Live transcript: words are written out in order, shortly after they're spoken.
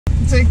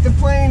take the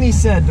plane, he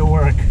said, to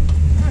work.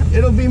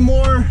 It'll be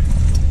more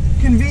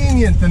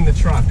convenient than the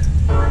truck.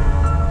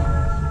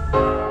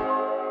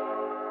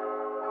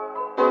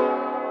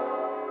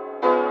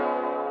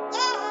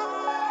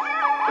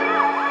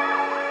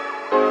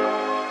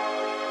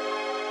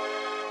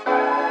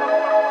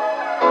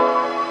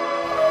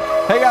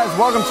 Hey guys,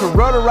 welcome to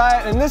Rotor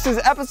Riot, and this is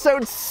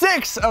episode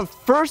 6 of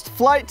First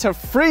Flight to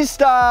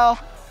Freestyle.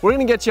 We're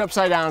gonna get you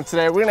upside down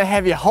today. We're gonna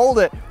have you hold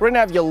it. We're gonna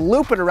have you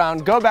loop it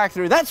around, go back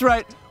through. That's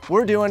right,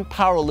 we're doing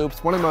power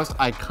loops, one of the most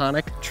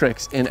iconic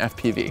tricks in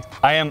FPV.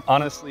 I am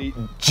honestly,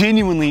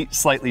 genuinely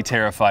slightly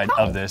terrified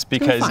of this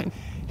because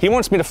he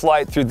wants me to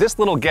fly through this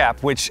little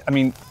gap, which, I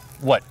mean,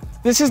 what?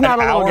 This is not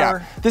a little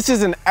gap. This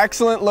is an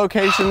excellent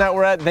location that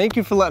we're at. Thank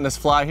you for letting us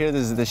fly here.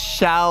 This is the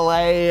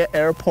Chalet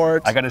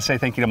Airport. I gotta say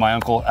thank you to my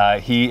uncle.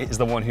 He is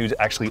the one who's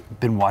actually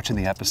been watching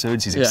the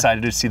episodes. He's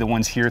excited to see the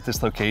ones here at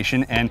this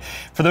location. And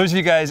for those of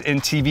you guys in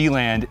TV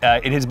land,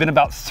 it has been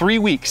about 3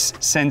 weeks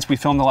since we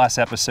filmed the last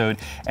episode,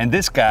 and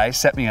this guy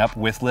set me up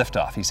with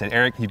liftoff. He said,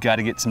 Eric, you've got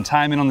to get some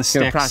time in on the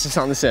sticks. Gotta practice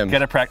on the sim.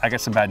 I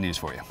got some bad news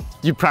for you.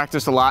 You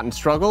practiced a lot and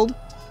struggled?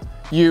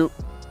 You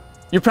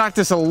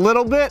practiced a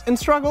little bit and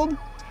struggled?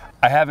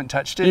 I haven't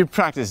touched it. You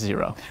practiced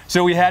 0.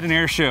 So we had an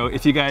air show.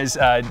 If you guys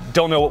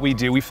don't know what we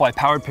do, we fly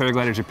powered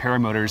paragliders or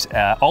paramotors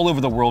all over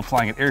the world,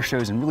 flying at air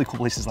shows and really cool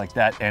places like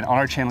that. And on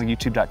our channel,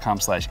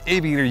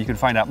 youtube.com/aviator, you can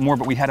find out more.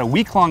 But we had a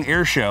week-long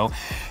air show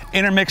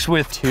intermixed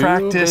with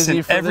practice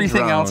and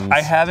everything else. I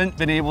haven't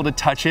been able to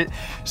touch it.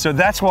 So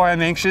that's why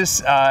I'm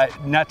anxious, not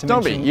to mention.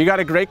 Don't be, you got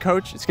a great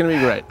coach. It's gonna be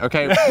great,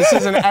 okay? This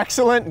is an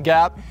excellent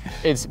gap.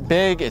 It's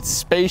big, it's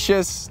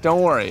spacious.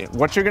 Don't worry.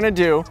 What you're gonna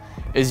do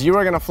is you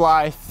are gonna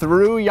fly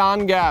through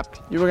yon gap.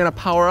 You are gonna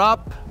power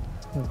up,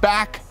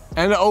 back,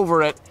 and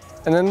over it,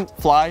 and then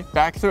fly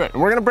back through it.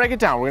 And we're gonna break it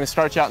down. We're gonna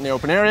start you out in the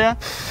open area.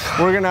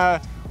 We're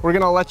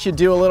gonna let you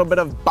do a little bit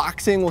of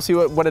boxing. We'll see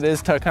what it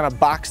is to kind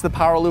of box the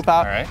power loop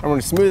out. All right. And we're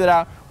gonna smooth it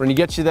out. We're gonna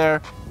get you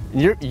there.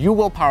 You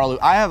will power loop.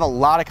 I have a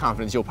lot of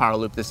confidence you'll power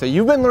loop this day.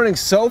 You've been learning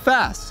so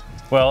fast.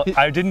 Well,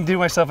 I didn't do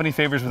myself any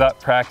favors without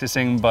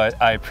practicing,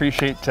 but I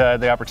appreciate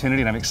the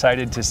opportunity, and I'm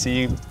excited to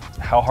see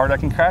how hard I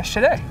can crash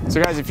today. So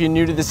guys, if you're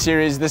new to this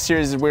series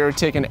is where we're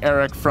taking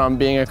Eric from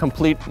being a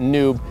complete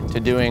noob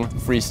to doing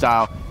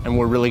freestyle, and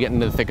we're really getting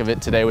into the thick of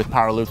it today with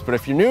power loops. But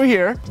if you're new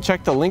here,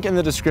 check the link in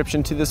the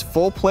description to this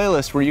full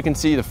playlist where you can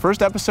see the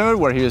first episode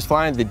where he was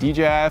flying the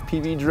DJI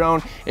FPV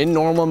drone in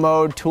normal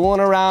mode, tooling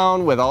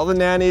around with all the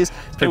nannies.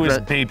 It was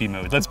baby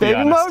mode, let's be honest.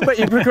 Baby mode, but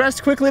you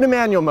progressed quickly to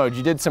manual mode.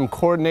 You did some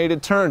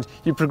coordinated turns.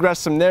 You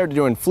progressed from there to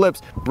doing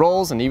flips,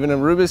 rolls, and even a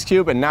Rubik's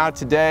Cube. And now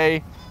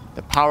today,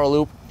 the power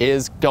loop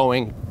is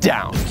going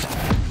down.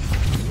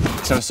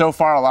 So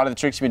far, a lot of the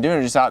tricks you've been doing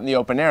are just out in the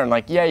open air. And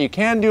like, yeah, you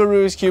can do a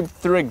Rubik's Cube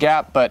through a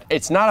gap, but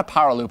it's not a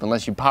power loop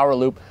unless you power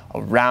loop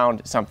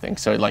around something.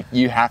 So like,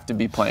 you have to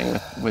be playing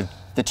with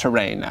the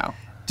terrain now.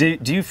 Do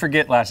you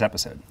forget last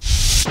episode?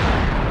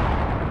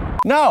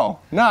 No,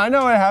 I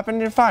know what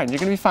happened. You're fine. You're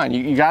gonna be fine.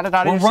 You got it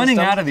out of your system. We're running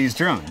out of these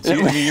drones.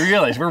 You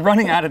realize we're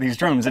running out of these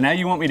drones, and now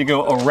you want me to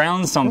go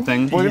around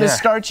something. We're gonna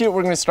start you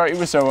with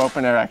some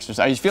open air exercise.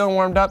 Are you feeling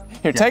warmed up?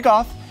 Here, take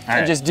off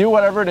and just do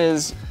whatever it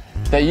is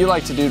that you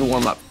like to do to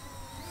warm up.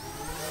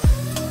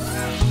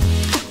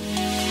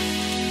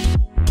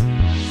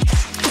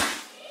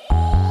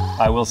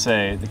 I will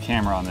say the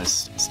camera on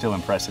this still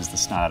impresses the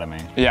snot out of me.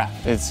 Yeah,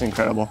 it's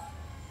incredible.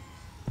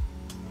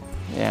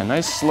 Yeah,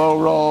 nice slow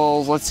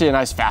rolls. Let's see a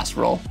nice fast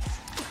roll.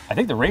 I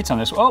think the rates on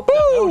this,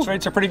 those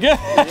rates are pretty good.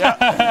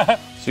 Yeah.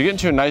 So you get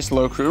into a nice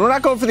low cruise. We're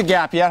not going for the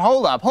gap yet.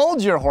 Hold up,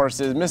 hold your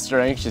horses,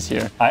 Mr. Anxious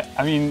here.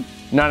 I mean.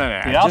 No.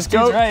 Just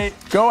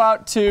go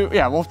out to,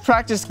 we'll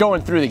practice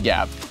going through the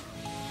gap.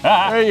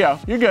 There you go,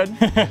 you're good.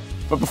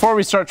 But before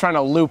we start trying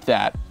to loop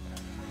that,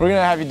 we're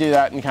gonna have you do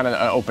that in kind of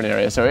an open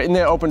area. So in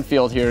the open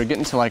field here, get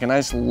into like a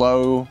nice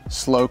low,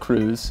 slow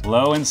cruise.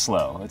 Low and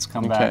slow. Let's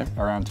come back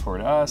around toward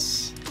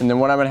us. And then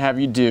what I'm gonna have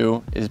you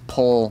do is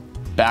pull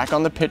back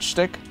on the pitch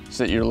stick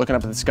so that you're looking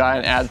up at the sky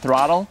and add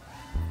throttle.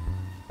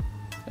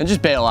 And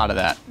just bail out of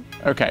that.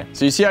 Okay,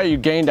 so you see how you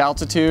gained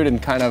altitude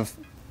and kind of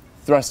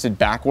thrusted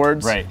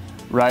backwards?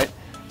 Right?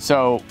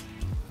 So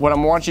what I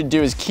want you to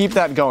do is keep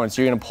that going.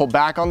 So you're gonna pull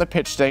back on the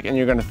pitch stick and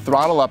you're gonna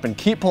throttle up and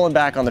keep pulling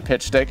back on the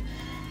pitch stick.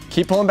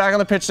 Keep pulling back on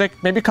the pitch stick,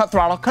 maybe cut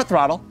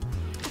throttle.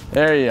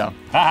 There you go.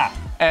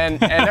 And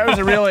that was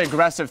a really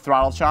aggressive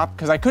throttle chop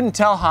because I couldn't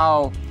tell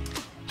how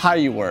high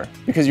you were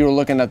because you were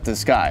looking at the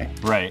sky.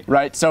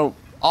 Right, so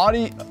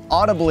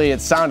audibly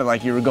it sounded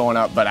like you were going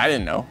up, but I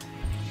didn't know.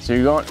 So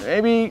you're going,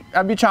 maybe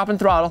I'd be chopping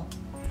throttle.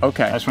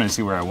 Okay. I just wanted to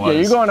see where I was.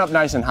 Yeah, you're going up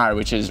nice and high,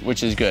 which is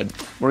good.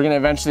 We're gonna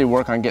eventually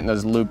work on getting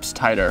those loops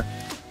tighter,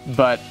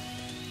 but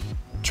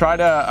try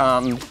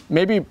to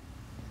maybe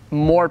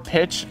more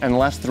pitch and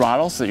less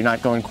throttle so that you're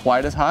not going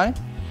quite as high.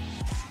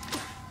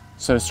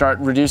 So start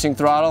reducing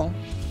throttle.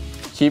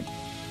 Keep.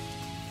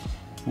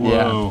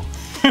 Whoa.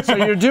 Yeah. So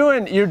you're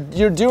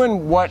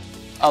doing what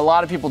a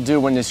lot of people do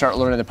when they start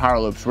learning the power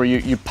loops, where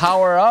you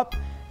power up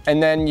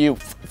and then you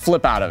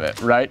flip out of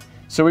it, right?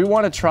 So we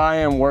want to try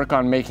and work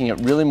on making it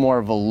really more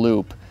of a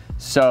loop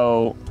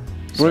So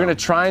we're gonna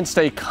try and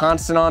stay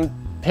constant on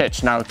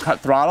pitch. Now cut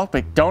throttle,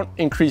 but don't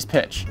increase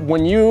pitch.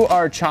 When you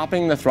are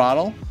chopping the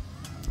throttle,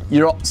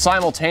 you're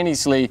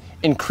simultaneously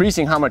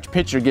increasing how much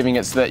pitch you're giving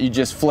it so that you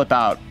just flip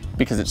out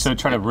because it's— So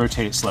try to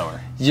rotate it slower.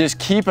 You just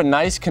keep a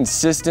nice,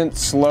 consistent,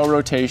 slow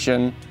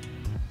rotation.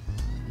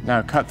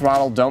 Now cut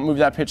throttle, don't move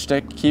that pitch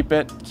stick. Keep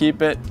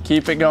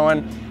it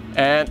going.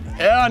 And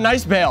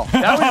nice bail.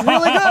 That was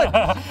really good.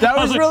 That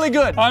was really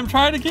good. I'm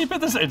trying to keep it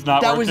this. It's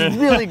not working. That was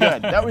really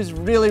good. That was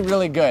really,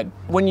 really good.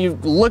 When you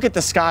look at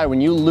the sky,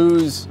 when you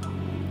lose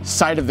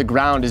sight of the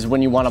ground is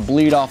when you want to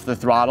bleed off the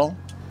throttle,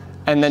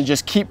 and then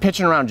just keep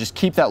pitching around. Just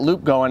keep that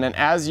loop going. And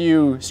as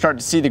you start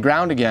to see the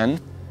ground again,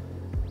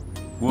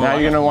 Whoa, now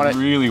you're gonna want to—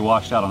 really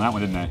washed out on that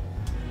one, didn't I?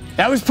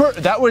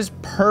 That was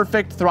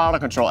perfect throttle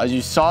control. As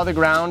you saw the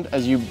ground,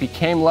 as you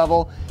became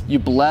level, you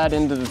bled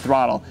into the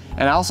throttle.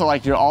 And also,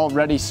 like, you're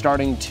already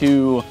starting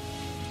to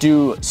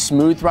do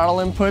smooth throttle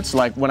inputs.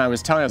 Like when I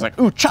was telling you, I was like,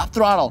 ooh, chop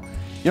throttle.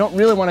 You don't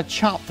really want to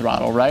chop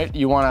throttle, right?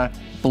 You want to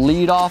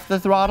bleed off the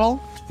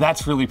throttle.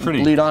 That's really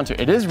pretty. Bleed onto it.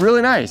 It is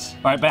really nice.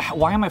 All right, but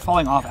why am I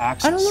falling off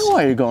axis? I don't know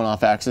why you're going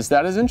off axis.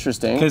 That is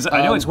interesting. Because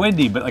I know it's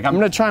windy, but like I'm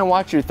gonna try and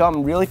watch your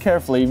thumb really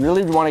carefully. You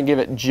really want to give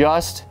it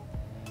just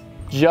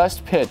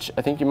pitch.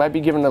 I think you might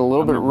be giving it a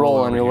little bit of roll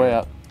on your way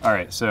up. All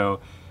right, so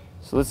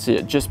let's see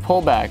it. Just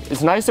pull back.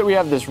 It's nice that we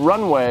have this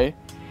runway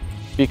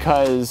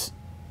because,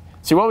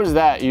 see, what was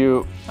that?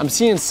 I'm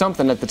seeing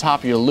something at the top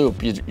of your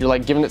loop. You're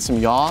like giving it some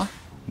yaw?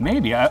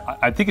 Maybe.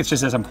 I think it's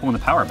just as I'm pulling the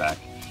power back.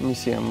 Let me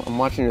see. I'm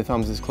watching your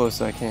thumbs as close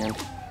as I can.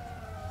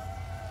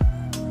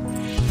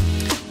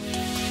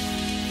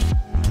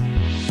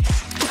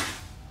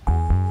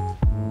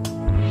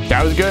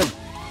 That was good.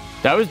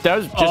 That was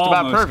just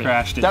about perfect.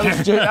 Crashed it. That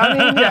was just, I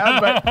mean,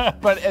 yeah,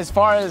 but as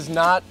far as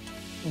not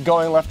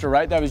going left or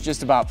right, that was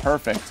just about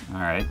perfect.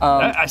 All right.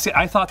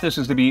 I thought this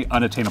was to be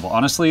unattainable.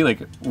 Honestly, like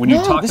when you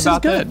talked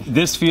about that,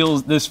 this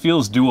feels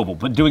doable.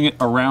 But doing it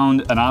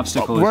around an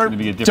obstacle is going to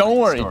be a different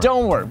story.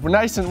 Don't worry.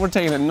 We're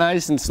taking it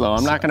nice and slow.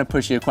 I'm not going to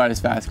push you quite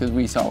as fast because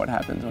we saw what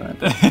happens when I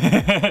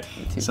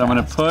push. So I'm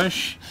going to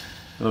push,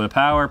 a little bit of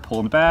power,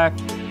 pull it back.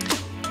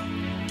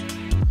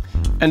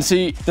 And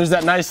see, there's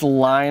that nice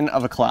line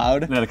of a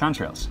cloud. Yeah, the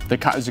contrails.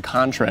 There's a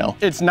contrail.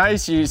 It's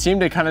nice, you seem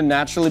to kind of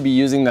naturally be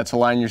using that to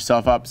line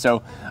yourself up.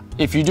 So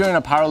if you're doing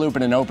a power loop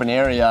in an open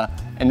area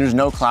and there's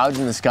no clouds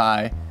in the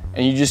sky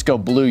and you just go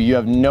blue, you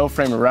have no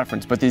frame of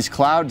reference. But these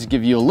clouds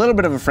give you a little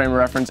bit of a frame of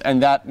reference,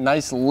 and that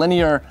nice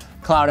linear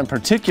cloud in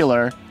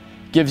particular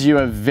gives you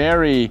a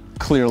very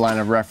clear line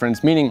of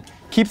reference, meaning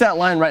keep that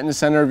line right in the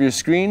center of your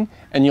screen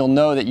and you'll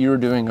know that you're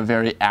doing a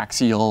very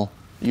axial,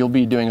 you'll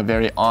be doing a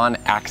very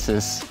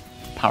on-axis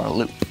power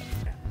loop.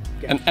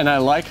 And I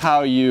like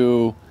how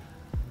you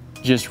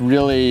just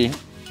really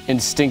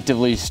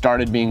instinctively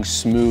started being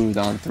smooth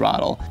on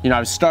throttle. You know, I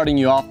was starting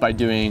you off by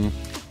doing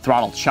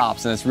throttle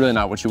chops, and that's really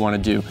not what you want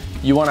to do.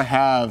 You want to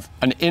have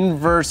an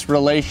inverse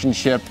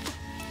relationship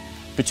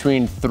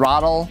between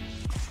throttle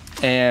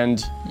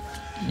and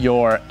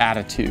your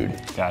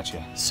attitude.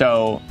 Gotcha.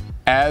 So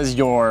as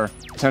you're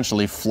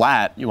essentially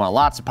flat, you want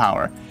lots of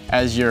power.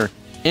 As you're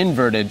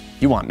inverted,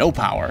 you want no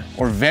power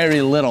or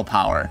very little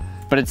power.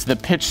 But it's the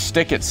pitch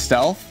stick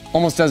itself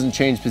almost doesn't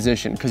change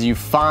position, because you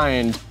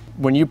find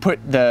when you put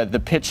the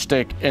pitch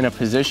stick in a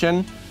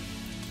position,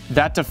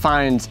 that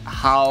defines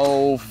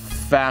how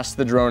fast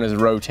the drone is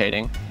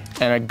rotating.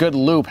 And a good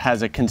loop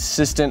has a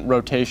consistent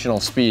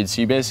rotational speed. So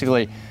you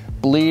basically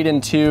bleed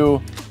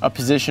into a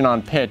position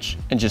on pitch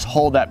and just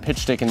hold that pitch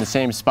stick in the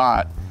same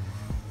spot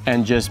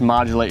and just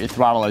modulate your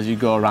throttle as you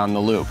go around the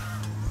loop.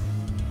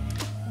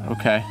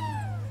 Okay.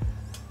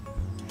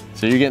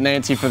 So you're getting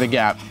antsy for the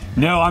gap.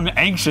 No, I'm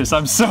anxious.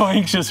 I'm so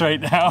anxious right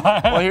now.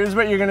 Well, here's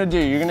what you're gonna do.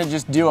 You're gonna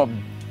just do a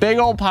big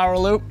old power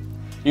loop.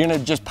 You're gonna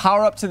just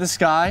power up to the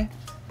sky,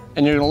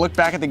 and you're gonna look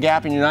back at the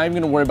gap, and you're not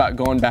even gonna worry about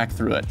going back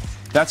through it.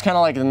 That's kind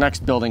of like the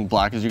next building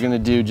block, is you're gonna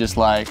do just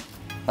like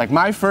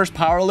my first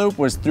power loop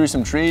was through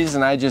some trees,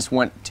 and I just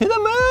went to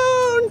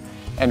the moon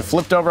and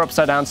flipped over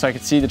upside down so I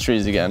could see the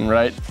trees again,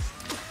 right?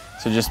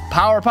 So just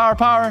power, power,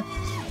 power,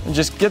 and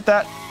just get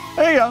that.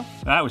 There you go.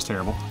 That was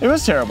terrible. It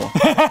was terrible.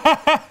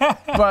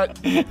 but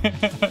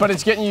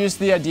it's getting used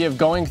to the idea of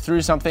going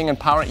through something and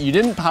powering. You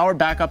didn't power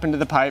back up into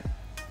the pipe.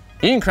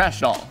 You didn't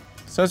crash at all.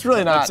 So it's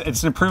really not.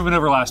 It's an improvement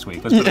over last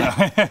week. Let's put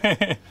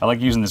it I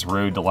like using this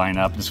road to line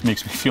up. It just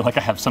makes me feel like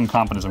I have some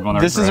confidence of going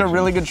the right direction. This is a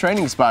really good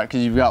training spot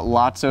because you've got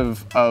lots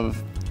of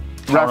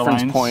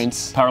reference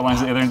points. Power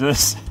lines at the other end of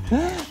this?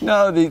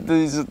 No,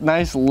 these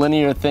nice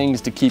linear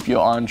things to keep you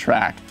on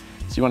track.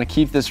 So you want to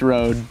keep this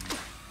road.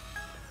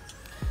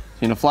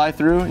 You're gonna fly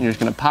through and you're just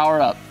gonna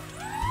power up.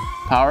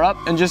 Power up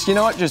and just, you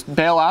know what, just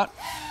bail out.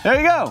 There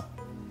you go.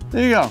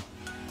 There you go.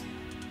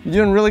 You're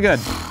doing really good.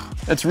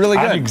 It's really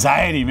good. I have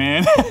anxiety,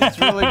 man. It's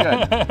really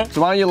good.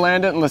 So why don't you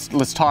land it and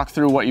let's talk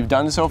through what you've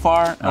done so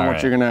far and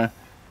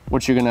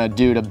what you're gonna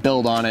do to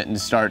build on it and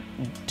start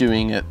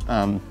doing it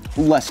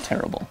less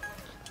terrible.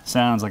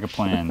 Sounds like a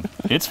plan.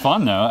 It's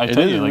fun though. I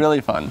tell you, it is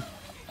really fun.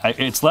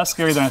 It's less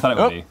scary than I thought it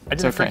would be. I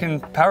did a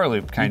freaking power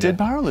loop, kind of. You did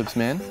power loops,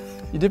 man.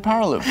 You did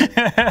power loop.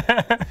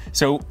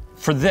 So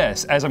for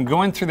this, as I'm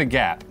going through the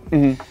gap,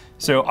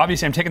 so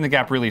obviously I'm taking the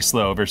gap really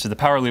slow versus the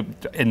power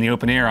loop in the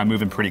open air, I'm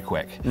moving pretty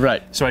quick.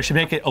 Right. So I should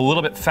make it a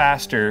little bit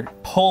faster,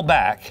 pull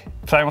back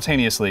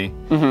simultaneously,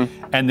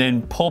 and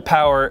then pull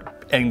power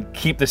and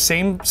keep the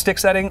same stick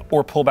setting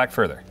or pull back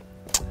further.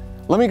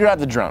 Let me grab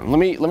the drone. Let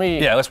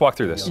me. Yeah, let's walk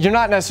through this. You're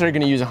not necessarily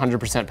going to use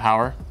 100%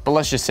 power, but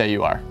let's just say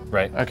you are.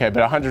 Right. Okay,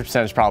 but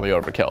 100% is probably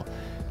overkill.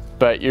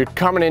 But you're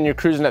coming in, you're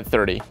cruising at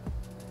 30.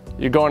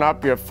 You're going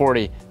up, you're at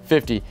 40,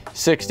 50,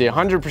 60,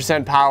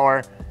 100% power.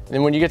 And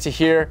then when you get to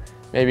here,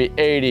 maybe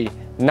 80,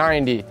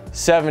 90,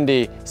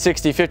 70,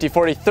 60, 50,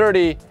 40,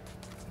 30,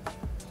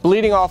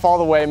 bleeding off all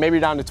the way, maybe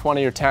down to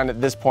 20 or 10 at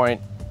this point.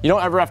 You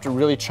don't ever have to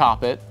really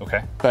chop it.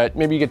 Okay. But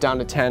maybe you get down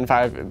to 10,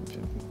 5.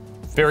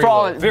 Very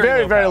low.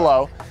 Very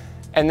low.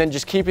 And then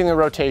just keeping the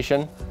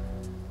rotation.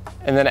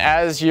 And then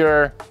as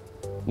you're,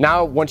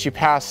 now once you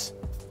pass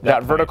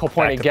that vertical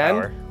point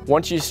again,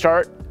 once you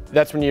start,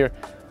 that's when you're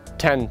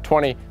 10,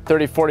 20,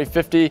 30, 40,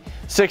 50,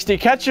 60,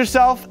 catch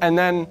yourself, and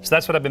then. So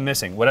that's what I've been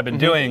missing. What I've been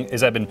doing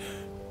is I've been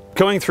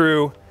going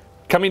through,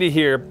 coming to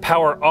here,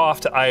 power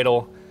off to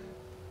idle,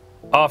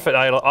 off at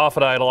idle, off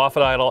at idle, off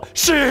at idle,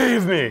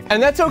 shave me!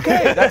 And that's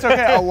okay, that's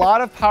okay. A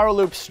lot of power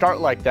loops start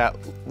like that.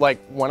 Like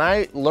when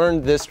I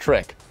learned this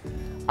trick,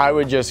 I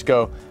would just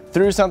go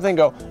through something,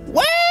 go,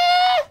 wah!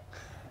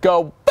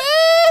 Go,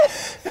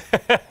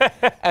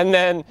 bah! And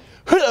then,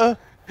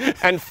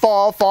 and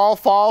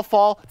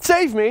fall,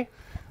 save me.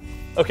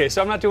 Okay,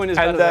 so I'm not doing as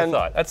bad as I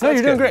thought. That's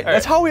you're doing great. All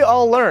that's how we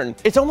all learn.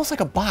 It's almost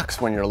like a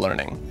box when you're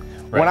learning.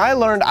 Right. When I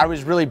learned, I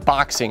was really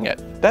boxing it.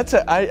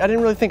 I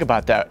didn't really think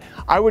about that.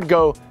 I would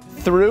go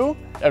through,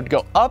 I would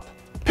go up,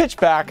 pitch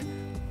back,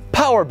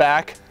 power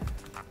back,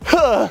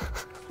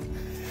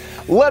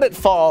 let it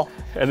fall,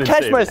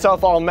 catch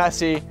myself all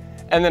messy,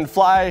 and then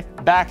fly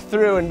back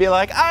through and be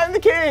like, I'm the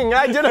king,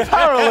 I did a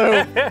power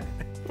loop.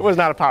 It was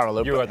not a power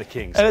loop. You are the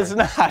king, sir. And it's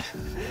not.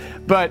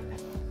 But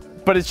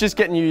it's just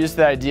getting you used to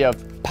the idea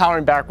of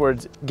powering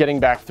backwards, getting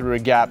back through a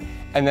gap,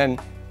 and then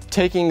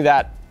taking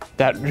that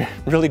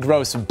really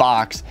gross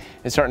box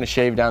and starting to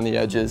shave down the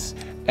edges.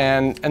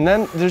 And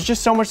then there's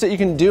just so much that you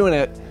can do in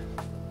it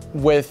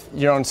with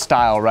your own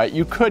style, right?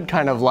 You could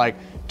kind of like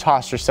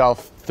toss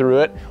yourself through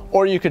it,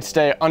 or you could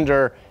stay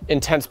under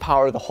intense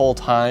power the whole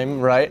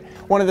time, right?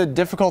 One of the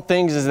difficult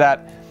things is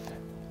that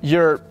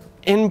your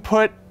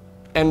input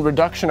and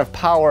reduction of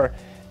power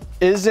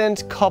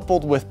isn't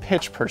coupled with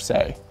pitch per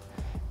se.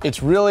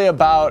 It's really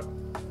about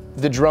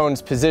the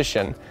drone's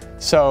position.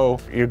 So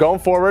you're going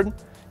forward,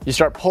 you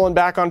start pulling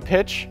back on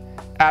pitch,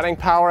 adding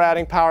power,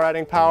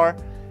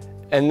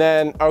 and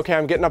then, okay,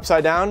 I'm getting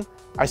upside down,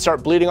 I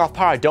start bleeding off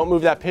power. I don't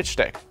move that pitch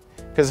stick.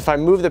 Because if I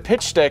move the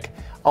pitch stick,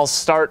 I'll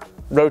start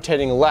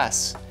rotating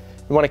less.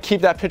 You want to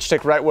keep that pitch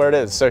stick right where it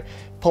is. So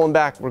pulling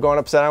back, we're going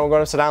upside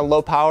down,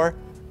 low power.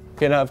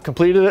 Okay, now I've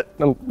completed it,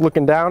 I'm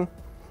looking down,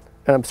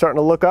 and I'm starting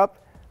to look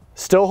up,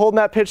 still holding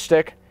that pitch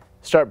stick,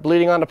 start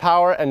bleeding onto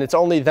power, and it's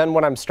only then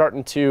when I'm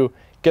starting to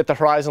get the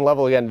horizon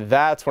level again,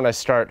 that's when I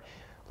start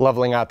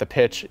leveling out the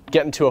pitch,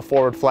 getting to a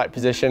forward flight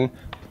position,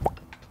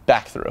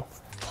 back through.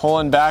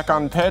 Pulling back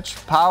on pitch,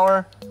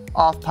 power,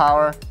 off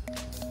power,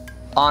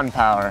 on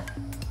power.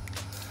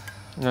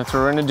 And that's what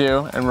we're gonna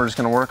do, and we're just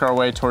gonna work our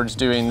way towards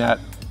doing that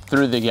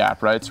through the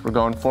gap, right? So we're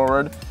going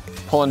forward,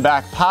 pulling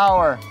back,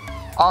 power,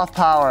 off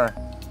power,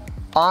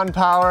 on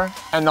power,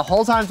 and the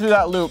whole time through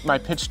that loop, my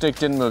pitch stick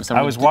didn't move. So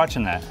I was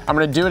watching that. I'm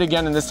gonna do it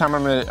again, and this time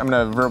I'm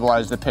gonna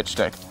verbalize the pitch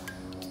stick.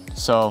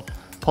 So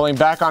pulling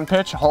back on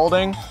pitch,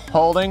 holding,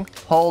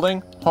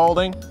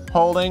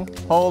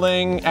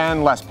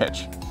 and less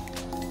pitch.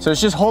 So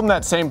it's just holding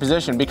that same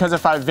position, because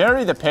if I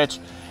vary the pitch,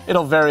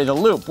 it'll vary the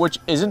loop, which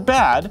isn't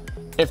bad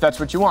if that's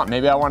what you want.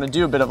 Maybe I want to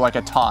do a bit of like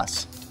a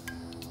toss.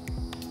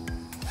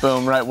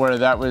 Boom, right where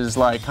that was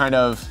like kind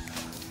of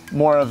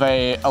more of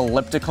a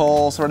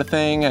elliptical sort of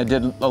thing. I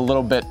did a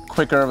little bit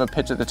quicker of a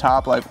pitch at the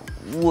top, like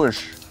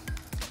whoosh.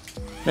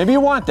 Maybe you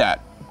want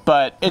that,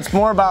 but it's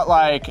more about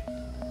like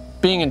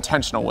being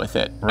intentional with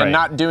it and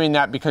not doing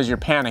that because you're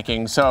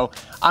panicking. So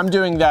I'm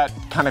doing that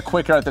kind of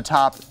quicker at the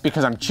top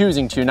because I'm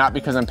choosing to, not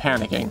because I'm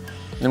panicking.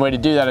 And the way to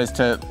do that is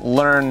to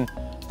learn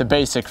the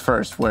basic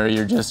first, where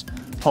you're just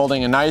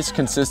holding a nice,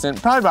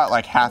 consistent, probably about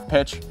like half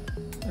pitch,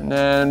 and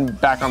then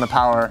back on the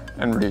power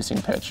and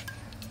reducing pitch.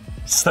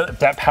 So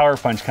that power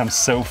punch comes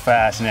so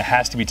fast and it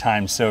has to be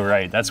timed so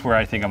right. That's where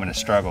I think I'm gonna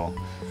struggle.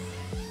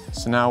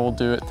 So now we'll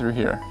do it through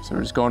here. So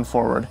we're just going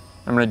forward.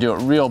 I'm gonna do it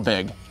real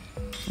big,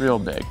 real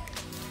big.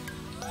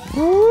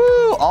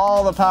 Woo,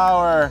 all the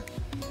power.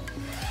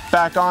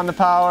 Back on the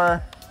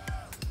power.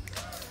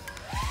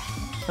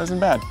 Wasn't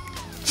bad.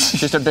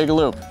 Just a big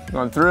loop.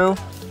 Going through,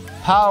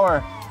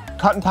 power,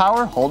 cutting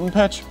power, holding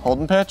pitch,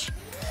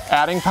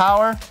 adding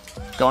power,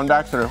 going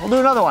back through. We'll do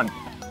another one.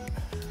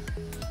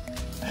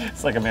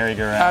 It's like a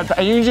merry-go-round.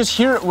 You can just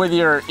hear it with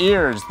your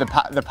ears, the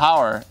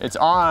power. It's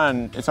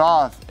on, it's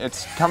off,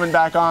 it's coming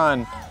back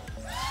on,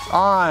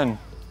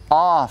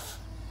 off,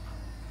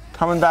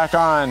 coming back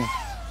on.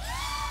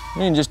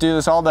 You can just do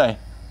this all day.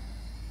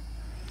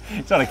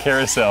 It's on a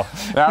carousel.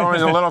 That one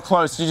was a little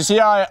close. Did you see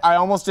how I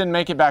almost didn't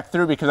make it back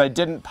through because I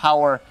didn't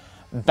power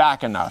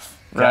back enough,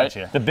 right?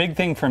 Gotcha. The big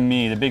thing for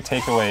me, the big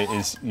takeaway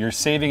is you're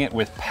saving it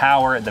with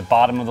power at the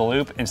bottom of the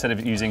loop instead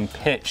of using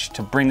pitch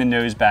to bring the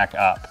nose back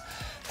up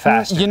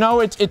faster. You know,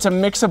 it's a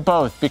mix of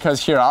both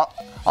because here,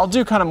 I'll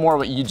do kind of more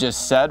what you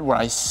just said where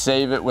I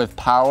save it with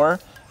power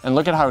and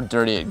look at how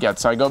dirty it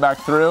gets. So I go back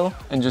through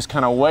and just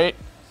kind of wait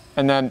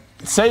and then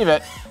save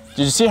it.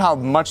 Did you see how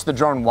much the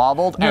drone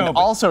wobbled? No, and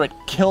also it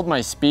killed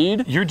my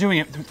speed. You're doing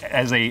it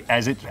as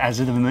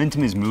the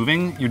momentum is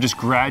moving, you're just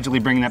gradually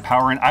bringing that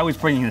power in. I was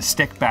bringing the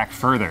stick back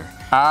further.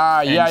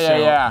 Ah,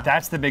 yeah.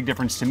 That's the big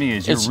difference to me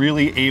is you're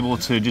really able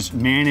to just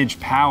manage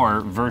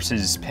power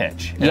versus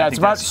pitch. And yeah, it's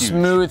about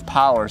smooth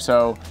power.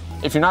 So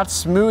if you're not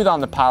smooth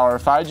on the power,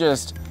 if I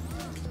just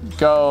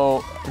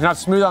go, if you're not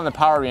smooth on the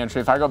power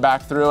reentry, if I go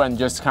back through and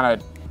just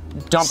kind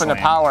of dump in the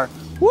power,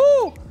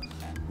 woo!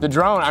 The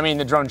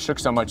drone shook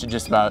so much it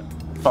just about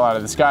fell out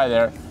of the sky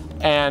there.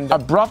 And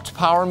abrupt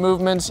power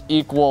movements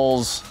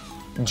equals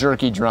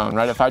jerky drone,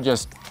 right? If I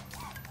just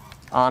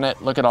on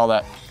it, look at all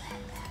that,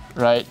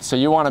 right? So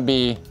you want to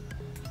be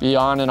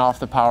on and off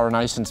the power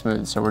nice and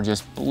smooth. So we're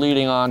just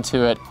bleeding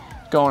onto it,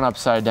 going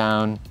upside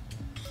down,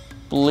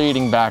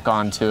 bleeding back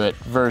onto it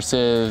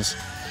versus,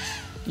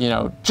 you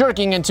know,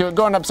 jerking into it,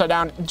 going upside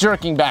down,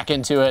 jerking back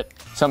into it.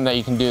 Something that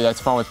you can do that's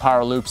fun with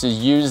power loops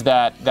is use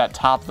that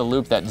top of the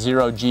loop, that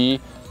 0G,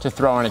 to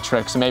throw in a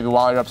trick. So maybe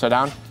while you're upside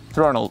down,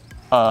 throw in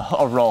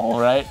a roll,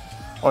 right?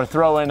 Or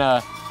throw in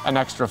an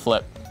extra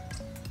flip.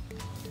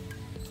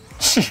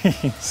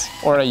 Jeez.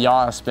 Or a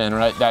yaw spin,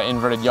 right? That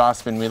inverted yaw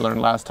spin we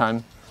learned last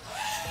time.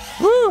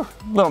 Woo! A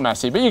little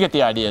messy, but you get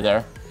the idea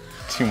there.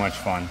 Too much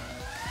fun.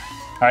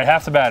 All right,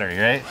 half the battery,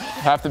 right?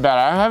 Half the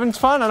battery. I'm having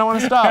fun, I don't want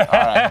to stop. All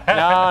right.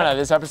 No,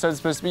 this episode's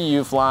supposed to be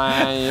you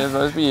flying. It's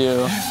supposed to be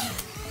you.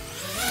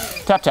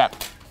 Tap, tap.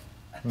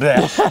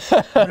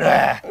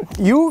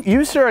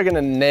 You sir are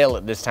gonna nail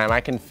it this time. I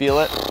can feel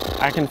it.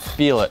 I can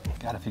feel it.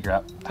 Gotta figure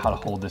out how to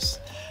hold this.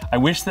 I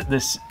wish that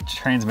this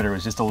transmitter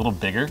was just a little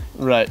bigger.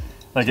 Right.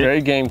 Like it's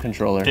very game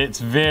controller.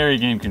 It's very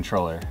game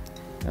controller.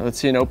 Now let's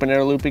see an open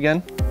air loop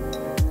again.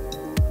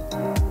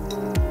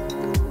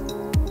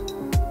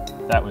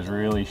 That was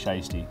really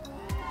shiesty.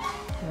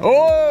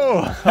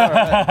 Oh! All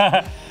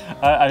right.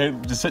 I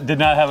just did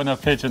not have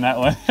enough pitch in that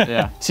one.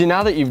 Yeah. See,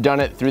 now that you've done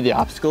it through the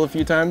obstacle a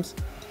few times,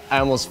 I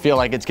almost feel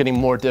like it's getting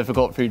more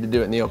difficult for you to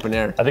do it in the open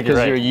air. I think you're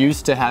right. Because you're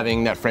used to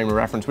having that frame of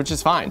reference, which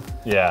is fine.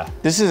 Yeah.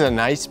 This is a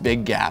nice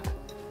big gap.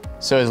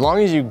 So as long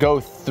as you go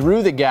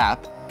through the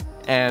gap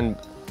and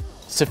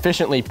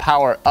sufficiently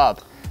power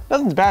up,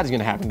 nothing bad is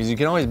gonna happen because you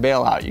can always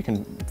bail out. You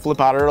can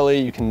flip out early,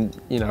 you can,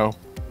 you know,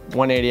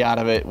 180 out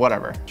of it,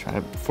 whatever. Try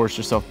to force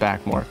yourself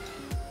back more.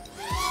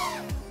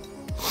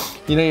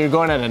 You know, you're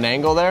going at an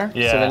angle there,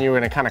 yeah. So then you're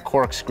gonna kind of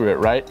corkscrew it,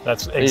 right?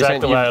 That's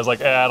exactly why I was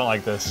like, I don't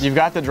like this. You've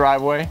got the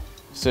driveway,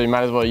 so you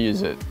might as well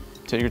use it.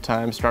 Take your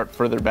time, start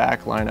further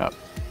back, line up.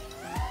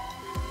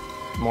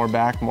 More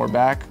back,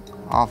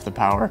 off the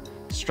power.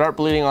 Start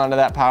bleeding onto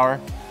that power.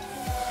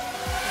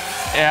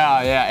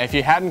 Yeah, if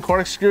you hadn't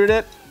corkscrewed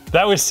it,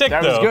 that was sick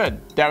though. That was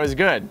good, that was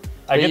good.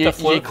 I get the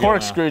float. You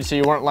corkscrewed so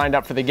you weren't lined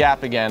up for the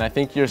gap again. I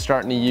think you're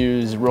starting to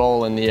use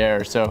roll in the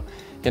air, so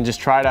you can just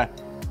try to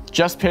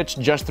just pitch,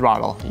 just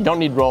throttle. You don't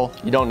need roll,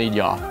 you don't need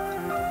yaw.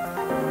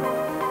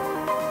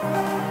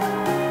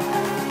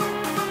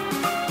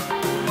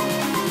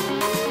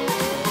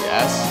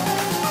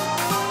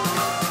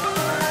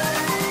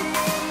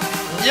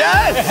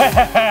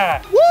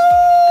 Yes!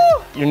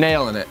 Woo! You're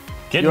nailing it.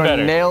 Getting better.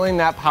 You're nailing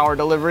that power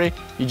delivery.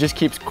 You just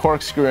keep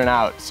corkscrewing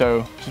out.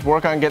 So just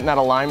work on getting that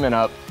alignment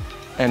up.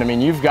 And I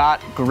mean, you've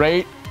got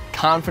great,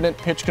 confident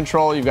pitch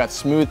control. You've got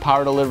smooth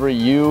power delivery.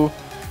 You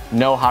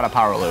know how to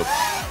power loop.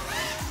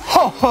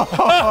 I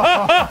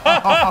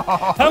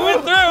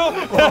went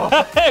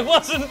through. It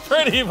wasn't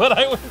pretty, but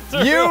I went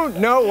through. You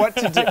know what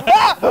to do.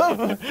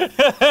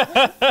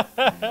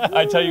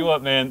 I tell you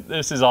what, man,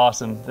 this is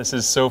awesome. This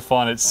is so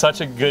fun. It's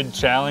such a good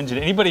challenge. And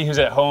anybody who's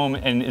at home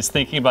and is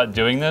thinking about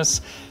doing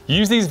this,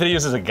 use these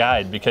videos as a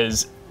guide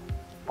because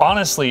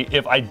honestly,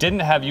 if I didn't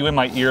have you in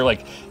my ear,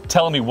 like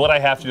telling me what I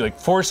have to do, like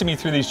forcing me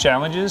through these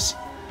challenges,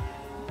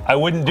 I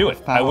wouldn't do it.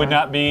 I would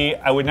not be.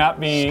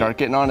 Start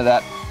getting onto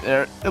that.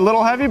 They're a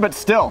little heavy, but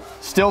still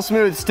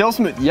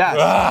smooth, yes.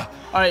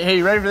 All right, hey,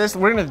 you ready for this?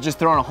 We're gonna just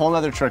throw in a whole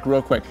nother trick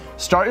real quick.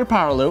 Start your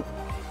power loop,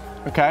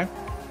 okay?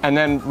 And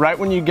then right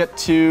when you get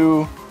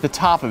to the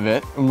top of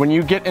it, and when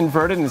you get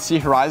inverted and see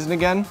horizon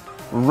again,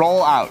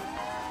 roll out.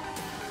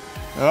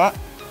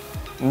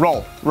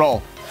 Roll.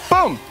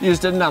 Boom, you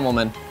just did an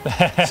Emmelman.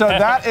 So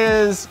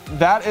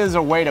that is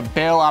a way to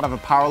bail out of a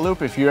power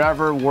loop if you're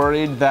ever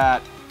worried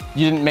that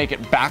you didn't make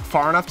it back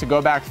far enough to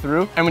go back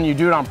through. And when you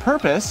do it on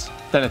purpose,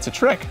 then it's a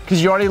trick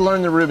because you already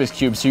learned the Rubik's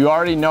Cube, so you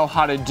already know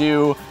how to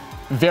do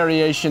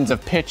variations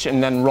of pitch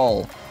and then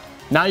roll.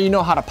 Now you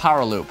know how to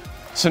power loop.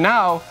 So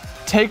now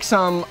take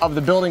some of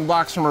the building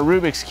blocks from a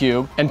Rubik's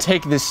Cube and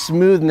take the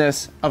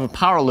smoothness of a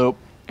power loop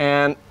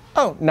and,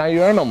 oh, now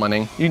you're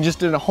Emmelmaning. You just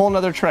did a whole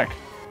nother trick.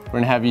 we're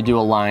gonna have you do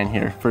a line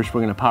here. First,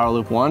 we're gonna power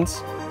loop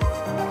once.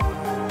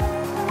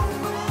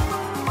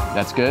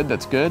 That's good,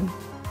 that's good.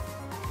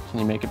 Can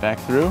you make it back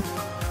through?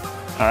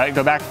 All right,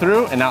 go back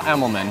through, and now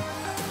Emmelman.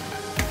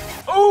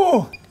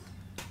 Ooh!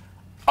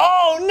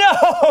 Oh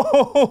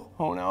no!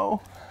 Oh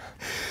no.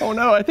 Oh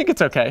no, I think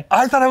it's okay.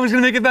 I thought I was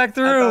gonna make it back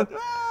through.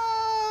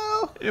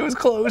 Thought, it was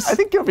close. I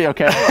think you'll be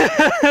okay.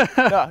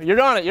 No,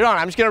 you're on it, you're on it.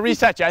 I'm just gonna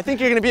reset you. I think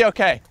you're gonna be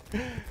okay.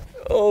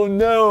 Oh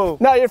no.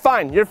 No, you're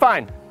fine, you're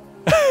fine.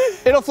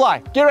 It'll fly.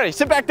 Get ready,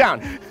 sit back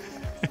down.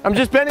 I'm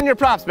just bending your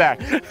props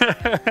back.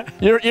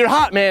 You're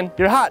hot, man.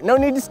 You're hot. No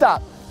need to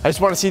stop. I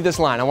just want to see this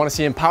line. I want to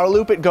see him power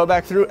loop it, go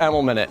back through,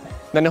 Emmelman it.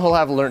 Then he'll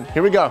have learned.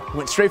 Here we go.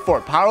 Went straight for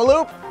it. Power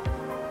loop.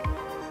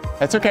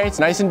 That's okay. It's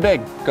nice and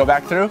big. Go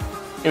back through.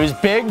 It was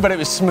big, but it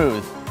was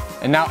smooth.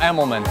 And now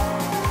Emmelman.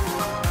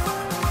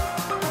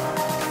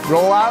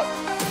 Roll out.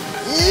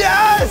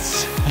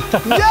 Yes!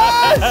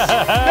 Yes!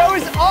 That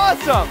was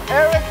awesome,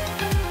 Eric.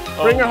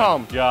 Bring her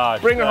home.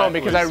 Gosh, bring her home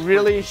because I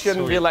really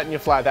shouldn't be letting you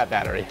fly that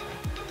battery.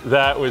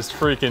 That was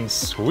freaking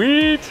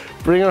sweet.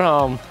 Bring her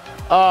home.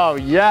 Oh,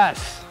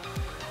 yes.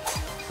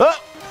 Oh,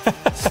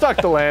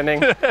 stuck the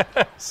landing.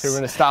 So we're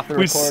gonna stop the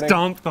recording. We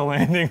stomped the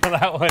landing on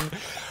that one.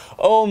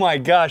 Oh my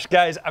gosh,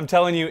 guys, I'm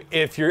telling you,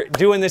 if you're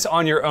doing this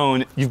on your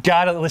own, you've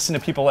gotta listen to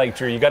people like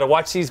Drew. You gotta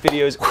watch these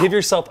videos, give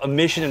yourself a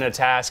mission and a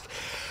task.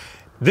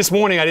 This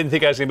morning, I didn't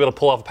think I was gonna be able to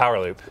pull off a power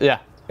loop. Yeah.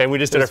 And we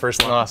just did our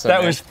first one. Awesome, that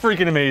man. was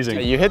freaking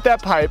amazing. You hit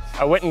that pipe,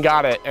 I went and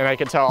got it, and I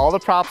could tell all the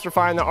props are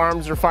fine, the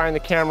arms are fine, the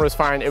camera is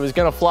fine. It was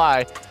gonna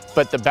fly,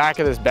 but the back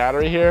of this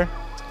battery here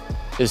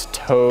is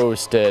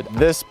toasted.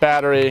 This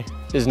battery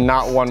is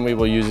not one we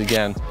will use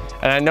again.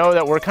 And I know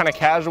that we're kind of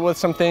casual with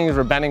some things.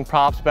 We're bending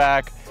props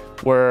back.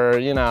 We're,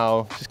 you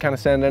know, just kind of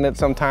sending it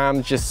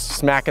sometimes, just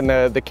smacking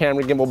the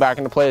camera gimbal back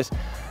into place.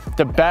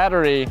 The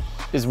battery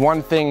is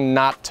one thing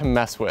not to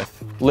mess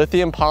with.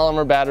 Lithium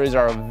polymer batteries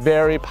are a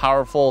very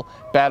powerful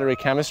battery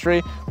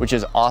chemistry, which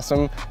is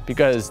awesome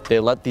because they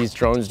let these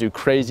drones do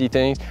crazy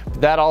things.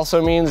 But that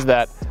also means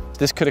that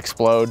this could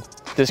explode.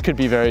 This could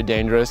be very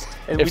dangerous.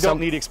 And we don't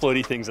need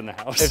explodey things in the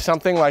house. If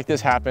something like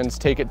this happens,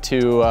 take it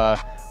to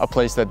a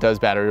place that does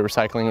battery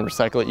recycling and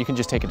recycle it. You can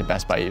just take it to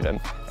Best Buy even,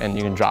 and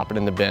you can drop it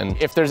in the bin.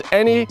 If there's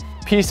any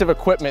piece of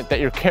equipment that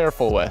you're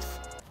careful with,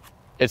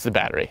 it's the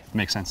battery.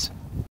 Makes sense.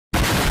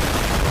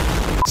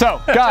 So,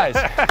 guys,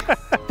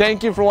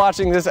 thank you for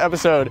watching this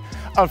episode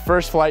of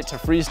First Flight to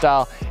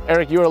Freestyle.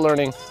 Eric, you are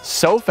learning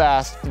so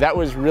fast. That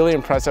was really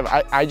impressive.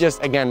 I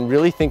just, again,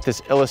 really think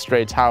this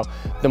illustrates how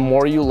the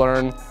more you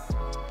learn,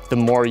 the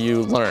more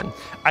you learn.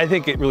 I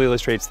think it really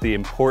illustrates the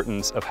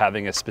importance of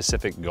having a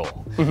specific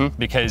goal.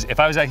 Because if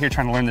I was out here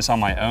trying to learn this on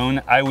my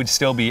own, I would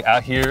still be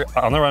out here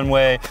on the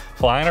runway,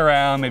 flying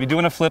around, maybe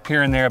doing a flip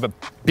here and there, but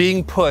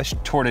being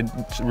pushed toward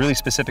a really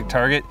specific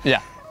target.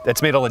 Yeah.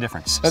 That's made all the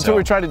difference. That's what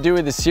we try to do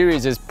with this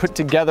series, is put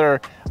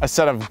together a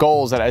set of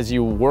goals that as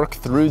you work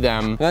through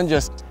them, then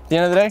just at the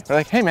end of the day, we're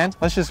like, hey man,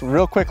 let's just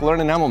real quick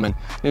learn an Emmelman.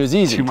 It was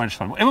easy. Too much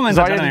fun. Emmelman's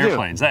I've done on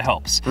airplanes, that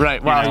helps. Right,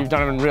 wow, you've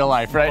done it in real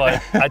life,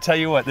 right? But I tell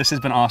you what, this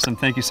has been awesome.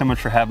 Thank you so much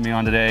for having me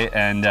on today,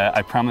 and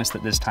I promise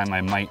that this time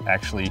I might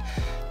actually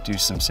do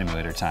some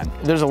simulator time.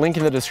 There's a link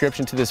in the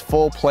description to this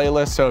full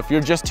playlist, so if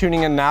you're just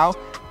tuning in now,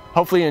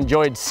 hopefully you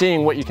enjoyed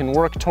seeing what you can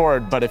work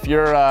toward, but if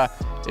you're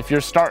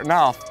starting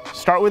off,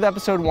 start with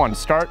episode 1.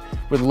 Start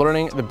with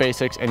learning the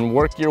basics and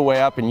work your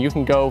way up, and you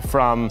can go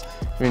from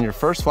in your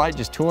first flight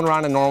just tooling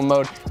around in normal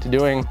mode to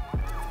doing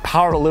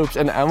power loops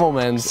and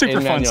Emmelmans. Super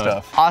fun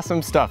stuff.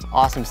 Awesome stuff,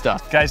 awesome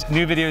stuff. Guys,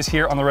 new videos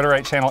here on the Rotor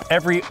Riot channel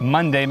every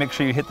Monday. Make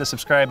sure you hit the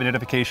subscribe and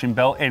notification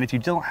bell. And if you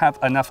don't have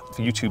enough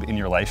YouTube in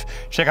your life,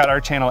 check out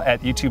our channel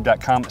at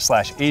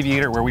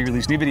youtube.com/aviator, where we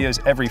release new videos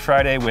every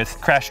Friday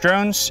with crash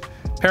drones,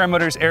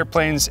 paramotors,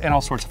 airplanes, and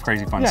all sorts of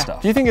crazy fun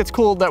stuff. Do you think it's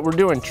cool that we're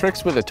doing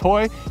tricks with a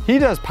toy? He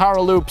does power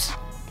loops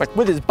like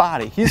with his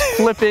body. He's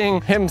flipping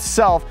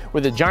himself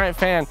with a giant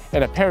fan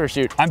and a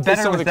parachute. I'm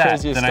better with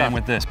that than I am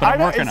with this, but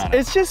I'm working on it.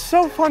 It's just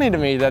so funny to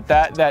me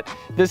that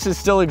this is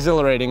still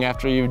exhilarating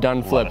after you've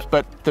done flips,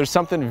 but there's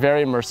something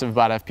very immersive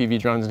about FPV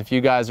drones, and if you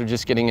guys are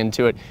just getting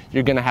into it,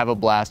 you're gonna have a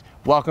blast.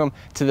 Welcome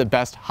to the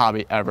best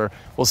hobby ever.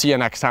 We'll see you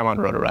next time on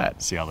Rotor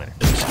Riot. See y'all later.